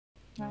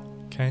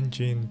Can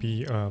Jin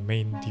be a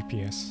main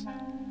DPS?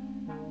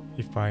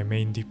 If by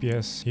main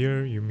DPS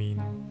here you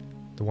mean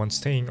the one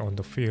staying on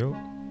the field,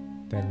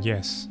 then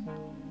yes.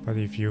 But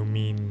if you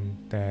mean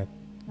that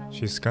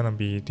she's gonna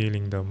be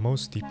dealing the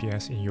most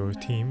DPS in your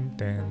team,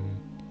 then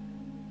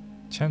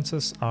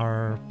chances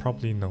are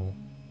probably no.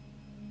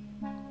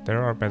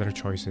 There are better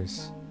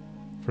choices.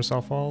 First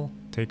of all,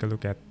 take a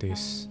look at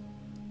this.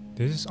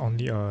 This is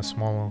only a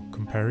small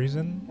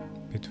comparison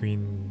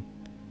between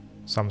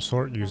some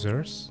sword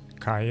users,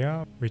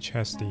 Kaya, which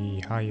has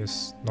the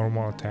highest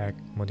normal attack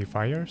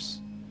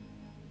modifiers,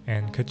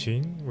 and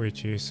Keqing,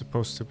 which is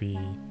supposed to be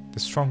the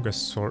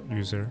strongest sword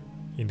user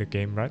in the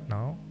game right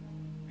now,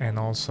 and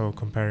also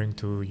comparing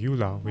to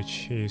Eula,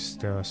 which is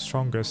the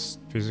strongest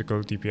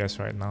physical DPS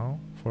right now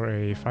for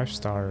a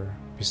 5-star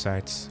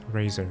besides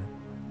Razor.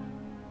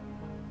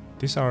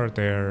 These are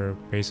their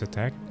base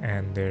attack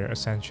and their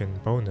ascension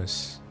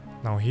bonus.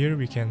 Now here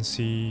we can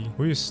see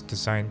who is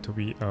designed to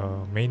be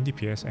a main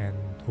DPS and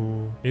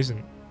who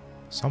isn't.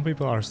 Some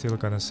people are still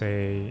gonna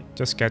say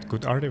just get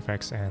good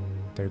artifacts and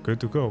they're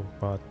good to go,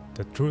 but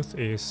the truth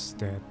is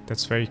that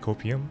that's very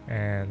copium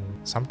and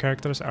some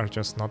characters are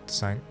just not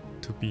designed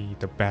to be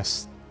the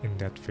best in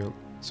that field.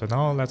 So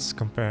now let's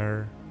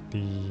compare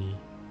the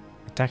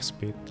attack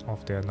speed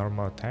of the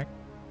normal attack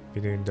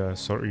between the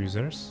sword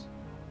users.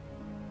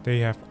 They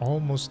have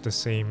almost the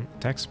same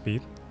attack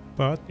speed,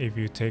 but if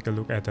you take a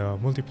look at the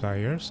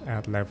multipliers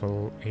at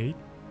level 8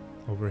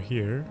 over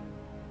here,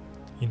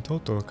 in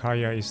total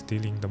Kaya is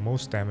dealing the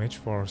most damage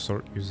for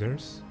sword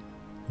users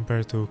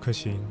compared to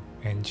Keqing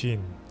and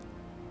Jin.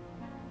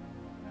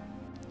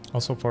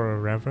 Also for a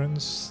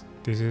reference,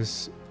 this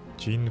is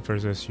Jin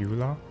versus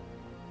Eula.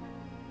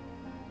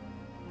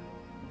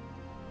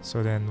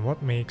 So then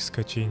what makes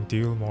Keqing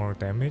deal more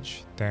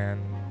damage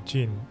than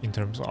Jin in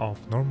terms of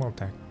normal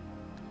attack?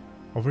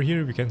 Over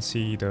here we can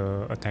see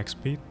the attack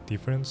speed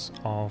difference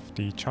of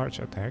the charge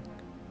attack.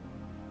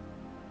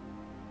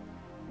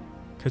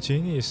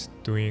 Keqing is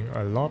doing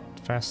a lot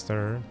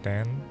faster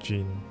than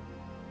Jin.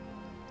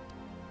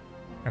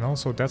 And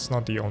also that's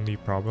not the only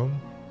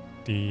problem.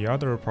 The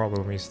other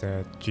problem is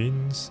that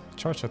Jin's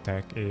charge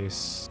attack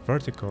is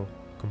vertical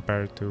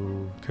compared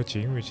to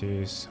Keqing, which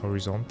is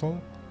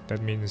horizontal.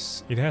 That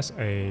means it has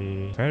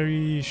a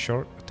very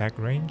short attack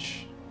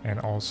range, and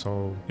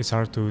also it's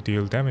hard to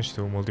deal damage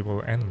to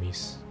multiple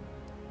enemies.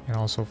 And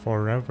also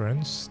for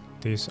reference,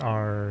 these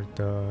are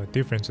the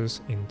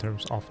differences in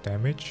terms of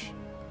damage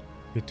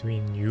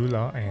between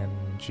Eula and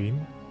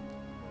Jin.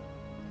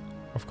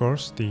 Of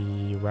course,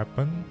 the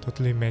weapon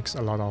totally makes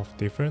a lot of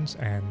difference,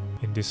 and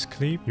in this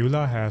clip,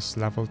 Eula has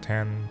level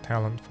 10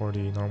 talent for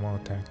the normal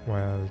attack,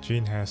 while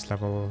Jin has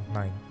level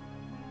 9.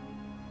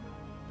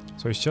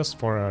 So it's just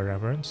for a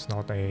reference,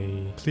 not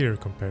a clear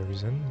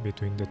comparison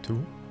between the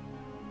two.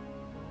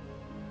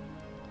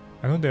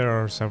 I know there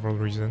are several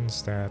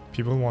reasons that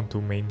people want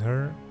to main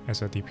her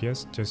as a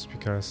DPS just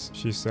because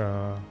she's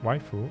a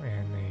waifu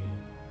and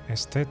a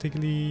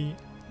aesthetically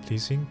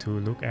pleasing to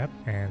look at,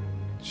 and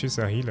she's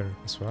a healer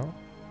as well.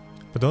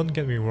 But don't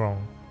get me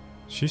wrong,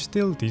 she's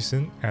still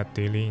decent at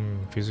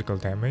dealing physical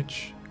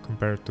damage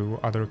compared to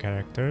other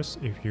characters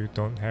if you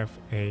don't have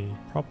a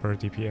proper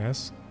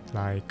DPS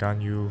like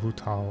Ganyu, Hu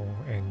Tao,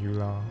 and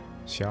Eula,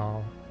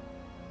 Xiao.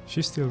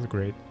 She's still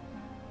great.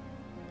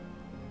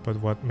 But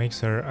what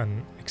makes her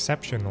an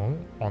exceptional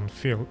on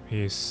field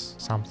is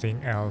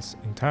something else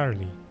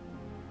entirely.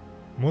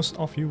 Most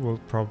of you will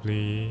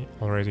probably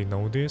already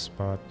know this,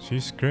 but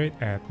she's great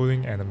at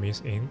pulling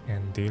enemies in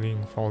and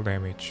dealing fall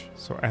damage.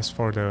 So as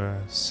for the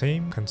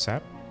same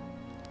concept,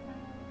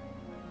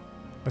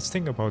 let's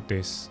think about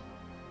this.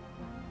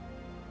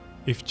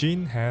 If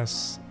Jin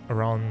has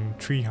around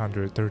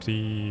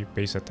 330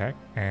 base attack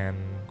and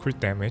crit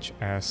damage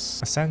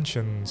as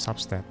ascension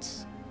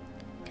substats,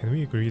 can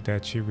we agree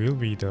that she will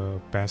be the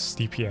best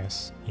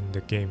DPS in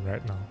the game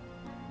right now?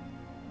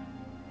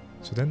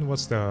 So then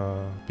what's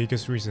the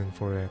biggest reason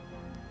for that?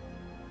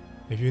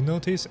 If you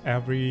notice,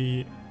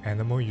 every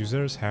animal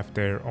users have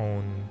their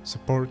own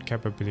support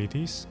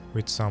capabilities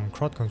with some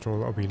crowd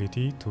control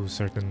ability to a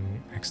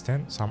certain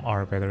extent. Some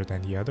are better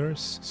than the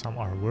others, some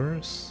are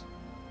worse.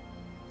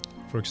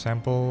 For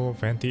example,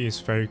 Venti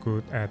is very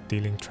good at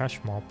dealing trash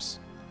mobs,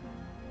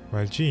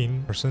 while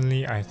Jin,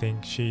 personally I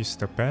think she's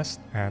the best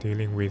at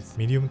dealing with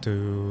medium to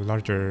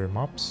larger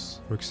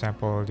mobs. For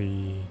example,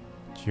 the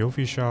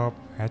Geofishop,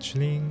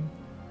 Hatchling,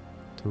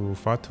 to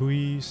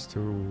Fatuis,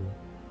 to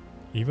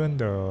even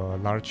the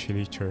large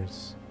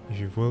villagers, if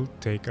you will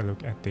take a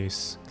look at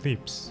these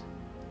clips.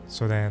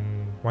 So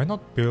then, why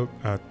not build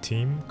a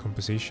team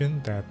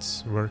composition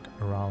that's work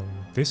around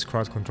these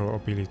crowd control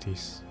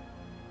abilities?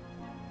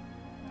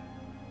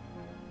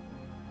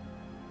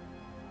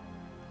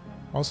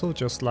 Also,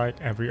 just like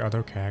every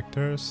other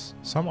characters,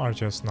 some are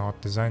just not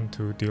designed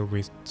to deal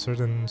with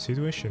certain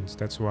situations.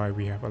 That's why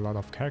we have a lot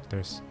of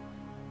characters.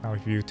 Now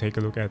if you take a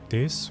look at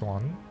this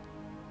one,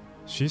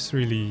 she's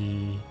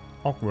really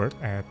awkward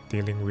at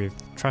dealing with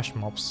trash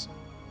mobs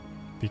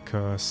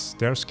because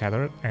they're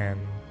scattered and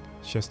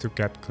she has to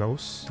get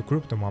close to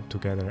group them up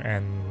together,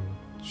 and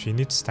she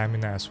needs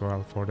stamina as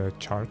well for the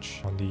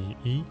charge on the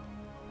E.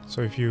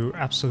 So if you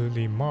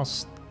absolutely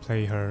must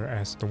play her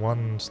as the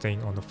one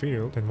staying on the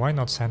field, then why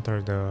not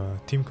center the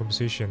team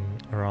composition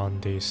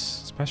around this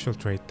special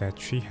trait that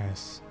she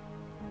has?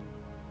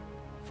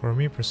 For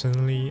me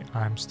personally,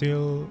 I'm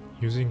still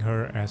using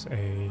her as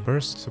a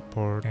burst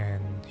support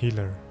and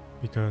healer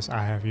because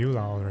I have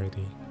Eula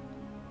already.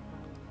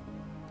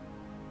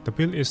 The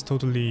build is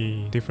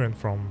totally different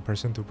from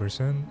person to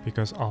person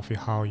because of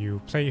how you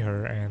play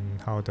her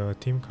and how the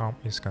team comp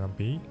is gonna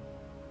be.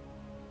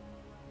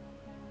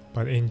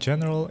 But in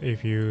general,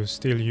 if you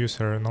still use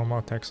her normal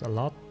attacks a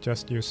lot,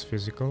 just use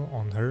physical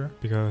on her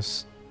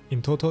because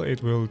in total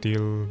it will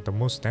deal the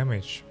most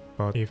damage.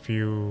 But if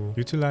you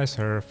utilize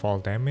her fall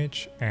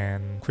damage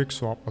and quick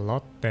swap a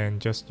lot, then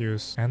just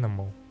use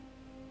animal.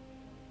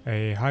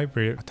 A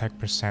hybrid attack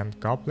percent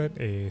goblet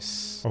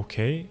is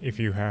okay if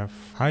you have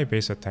high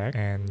base attack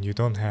and you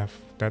don't have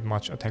that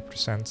much attack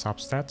percent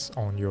substats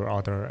on your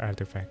other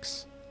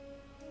artifacts.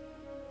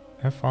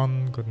 Have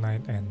fun, good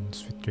night and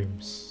sweet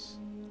dreams.